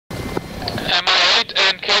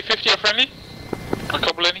K-50 are friendly? On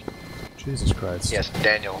Kobuleni? Jesus Christ. Yes,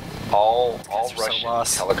 Daniel. All Russian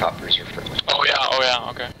helicopters are friendly. Oh yeah,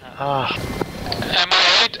 okay. Ah,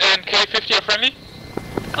 Mi-8 and K-50 are friendly?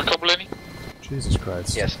 On Kobuleni? Jesus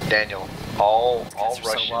Christ. Yes, Daniel. All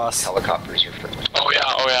Russian helicopters are friendly. Oh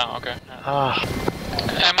yeah, okay. Ah,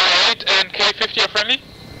 Mi-8 and K-50 are friendly?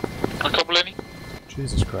 On Kobuleni?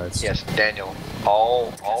 Jesus Christ. Yes, Daniel.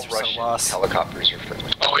 All Russian helicopters are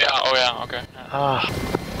friendly. Oh yeah, okay. Ah,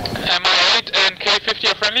 Mi-8 and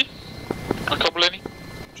K-50 are friendly? On Kobuleni?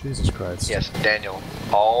 Jesus Christ. Yes, Daniel.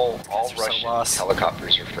 All Russian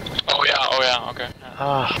helicopters are friendly. Oh yeah, okay.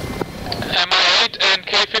 Ah, Mi-8 and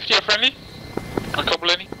K-50 are friendly? On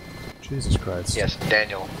Kobuleni? Jesus Christ. Yes,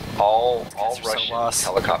 Daniel. All Russian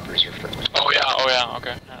helicopters are friendly. Oh yeah,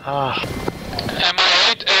 okay. Ah,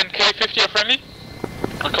 Mi-8 and K-50 are friendly?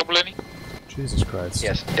 On Kobuleni? Jesus Christ.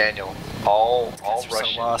 Yes, Daniel. All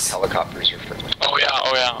Russian helicopters are friendly. Oh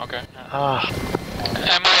yeah, okay. Ah,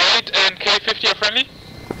 Mi-8 and K-50 are friendly?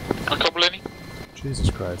 On Kobuleni? Jesus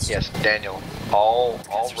Christ. Yes, Daniel. All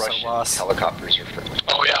Russian helicopters are friendly.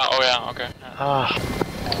 Oh yeah, okay. Ah,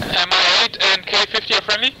 Mi-8 and K-50 are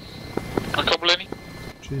friendly? On Kobuleni?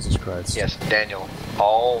 Jesus Christ. Yes, Daniel.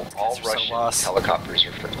 All Russian helicopters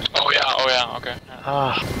are friendly. Oh yeah, okay.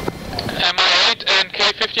 Ah, Mi-8 and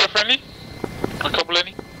K-50 are friendly? On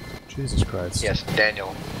Kobuleni? Jesus Christ. Yes,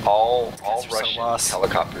 Daniel. All Russian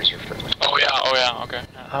helicopters are friendly. Oh yeah, okay.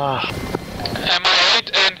 Ah,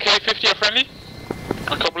 Mi-8 and K-50 are friendly?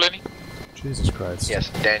 On Kobuleni? Jesus Christ. Yes,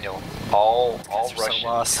 Daniel. All Russian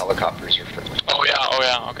helicopters are friendly. Oh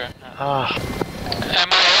yeah, okay. Ah,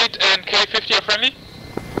 Mi-8 and K-50 are friendly?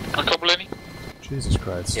 On Kobuleni? Jesus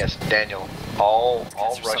Christ. Yes, Daniel. All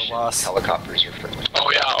Russian helicopters are friendly.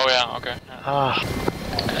 Oh yeah, okay. Ah,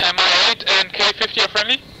 Mi-8 and K-50 are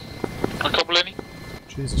friendly? On Kobuleni?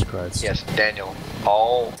 Jesus Christ. Yes, Daniel.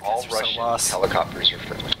 All Russian helicopters are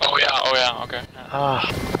friendly. Oh yeah, okay. Ah,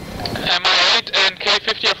 Mi-8 and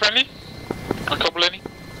K-50 are friendly? On Kobuleni?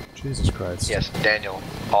 Jesus Christ. Yes, Daniel.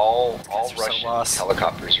 All Russian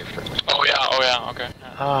helicopters are friendly. Oh yeah, okay.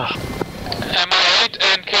 Ah, Mi-8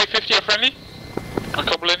 and K-50 are friendly? On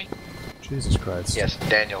Kobuleni? Jesus Christ. Yes,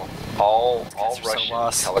 Daniel. All Russian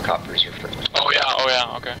helicopters are friendly. Oh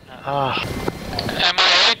yeah, okay. Ah,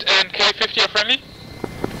 Mi-8 and K-50 are friendly?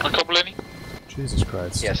 On Kobuleni? Jesus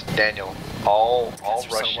Christ. Yes, Daniel. All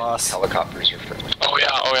Russian helicopters are friendly.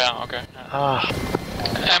 Oh yeah, okay. Ah,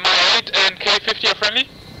 Mi-8 and K-50 are friendly?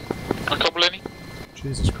 On Kobuleni?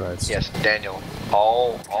 Jesus Christ. Yes, Daniel. All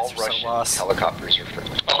Russian helicopters are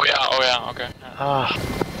friendly. Oh yeah, okay.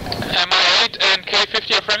 Ah, Mi-8 and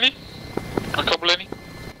K-50 are friendly? On Kobuleni?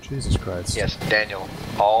 Jesus Christ. Yes, Daniel.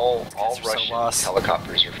 All Russian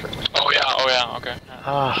helicopters are friendly. Oh yeah, okay.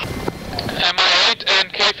 Ah, Mi-8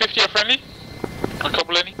 and K-50 are friendly? On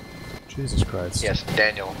Kobuleni? Jesus Christ. Yes,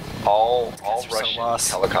 Daniel. All Russian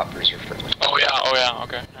helicopters are friendly. Oh yeah,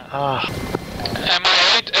 okay. Ah,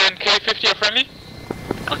 Mi-8 and K-50 are friendly?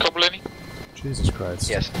 On Kobuleni? Jesus Christ.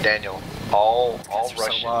 Yes, Daniel. All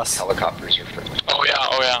Russian helicopters are friendly.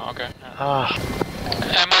 Oh yeah, okay. Ah,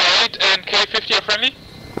 Mi-8 and K-50 are friendly?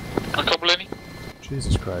 On Kobuleni?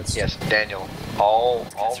 Jesus Christ. Yes, Daniel. All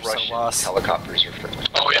Russian helicopters are friendly.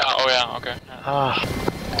 Oh yeah, okay. Ah,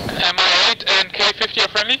 Mi-8 and K-50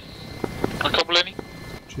 are friendly? On Kobuleni?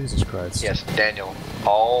 Jesus Christ. Yes, Daniel.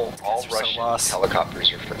 All Russian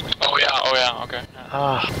helicopters are friendly. Oh yeah, okay.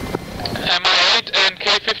 Ah, Mi-8 and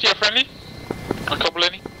K-50 are friendly? On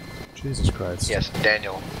Kobuleni? Jesus Christ. Yes,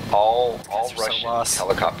 Daniel. All Russian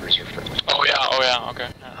helicopters are friendly. Oh yeah, okay.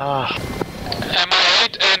 Ah,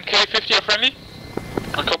 Mi-8 and K-50 are friendly?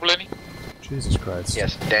 On Kobuleni? Jesus Christ.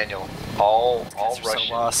 Yes, Daniel. All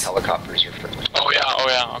Russian helicopters are friendly. Oh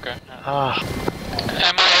yeah, okay. Ah,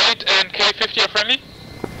 Mi-8 and K-50 are friendly?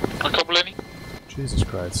 On Kobuleni? Jesus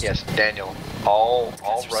Christ. Yes, Daniel. All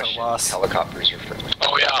Russian helicopters are friendly.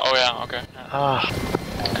 Oh yeah, okay. Ah,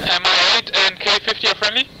 Mi-8 and K-50 are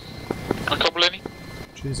friendly? On Kobuleni?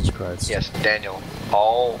 Jesus Christ. Yes, Daniel.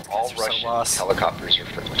 All Russian helicopters are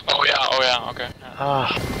friendly. Oh yeah, okay.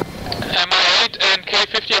 Ah, Mi-8 and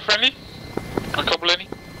K-50 are friendly? On Kobuleni?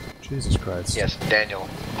 Jesus Christ. Yes, Daniel.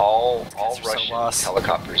 All Russian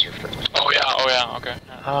helicopters are friendly. Oh yeah, okay.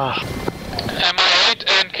 Ah, Mi-8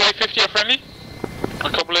 and K-50 are friendly?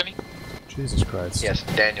 On Kobuleni? Jesus Christ. Yes,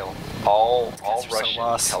 Daniel. All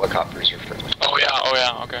Russian helicopters are friendly. Oh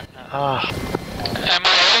yeah, okay. Ah,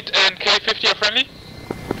 Mi-8 and K-50 are friendly?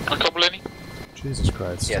 On Kobuleni? Jesus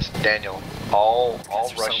Christ. Yes, Daniel. All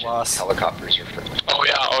Russian helicopters are friendly. Oh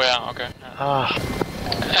yeah, okay. Ah,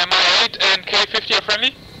 Mi-8 and K-50 are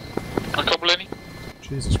friendly? On Kobuleni?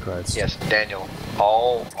 Jesus Christ. Yes, Daniel.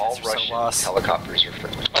 All Russian helicopters are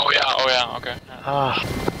friendly. oh yeah, okay.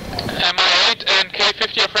 MI8 and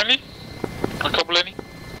K50 are friendly? A couple any?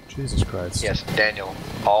 Jesus Christ. Yes, Daniel.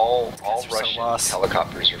 All Russian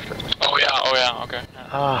helicopters are friendly. Oh yeah, okay.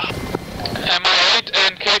 MI8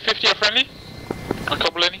 and K50 are friendly? A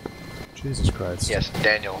couple any? Jesus Christ. Yes,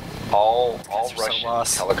 Daniel. All Russian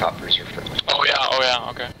helicopters are friendly. Oh yeah,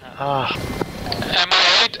 okay.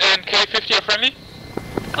 MI8 and K50 are friendly?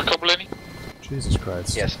 A couple any? Jesus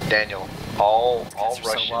Christ. Yes, Daniel. All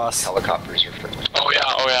Russian helicopters are friendly. Oh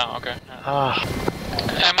yeah, okay.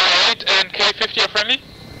 MI8 and K50 are friendly?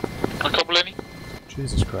 A couple any?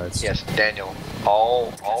 Jesus Christ. Yes, Daniel.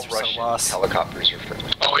 All Russian helicopters are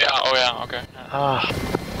friendly. Oh yeah, okay.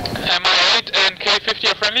 MI8 and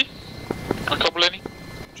K50 are friendly? A couple any?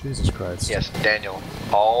 Jesus Christ. Yes, Daniel.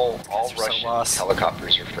 All Russian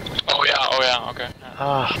helicopters are friendly. Oh yeah, okay.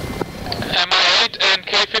 MI8 and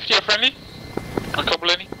K50 are friendly? A couple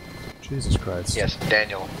any? Jesus Christ. Yes,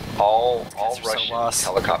 Daniel. All Russian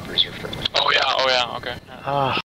helicopters are friendly. Oh yeah, okay.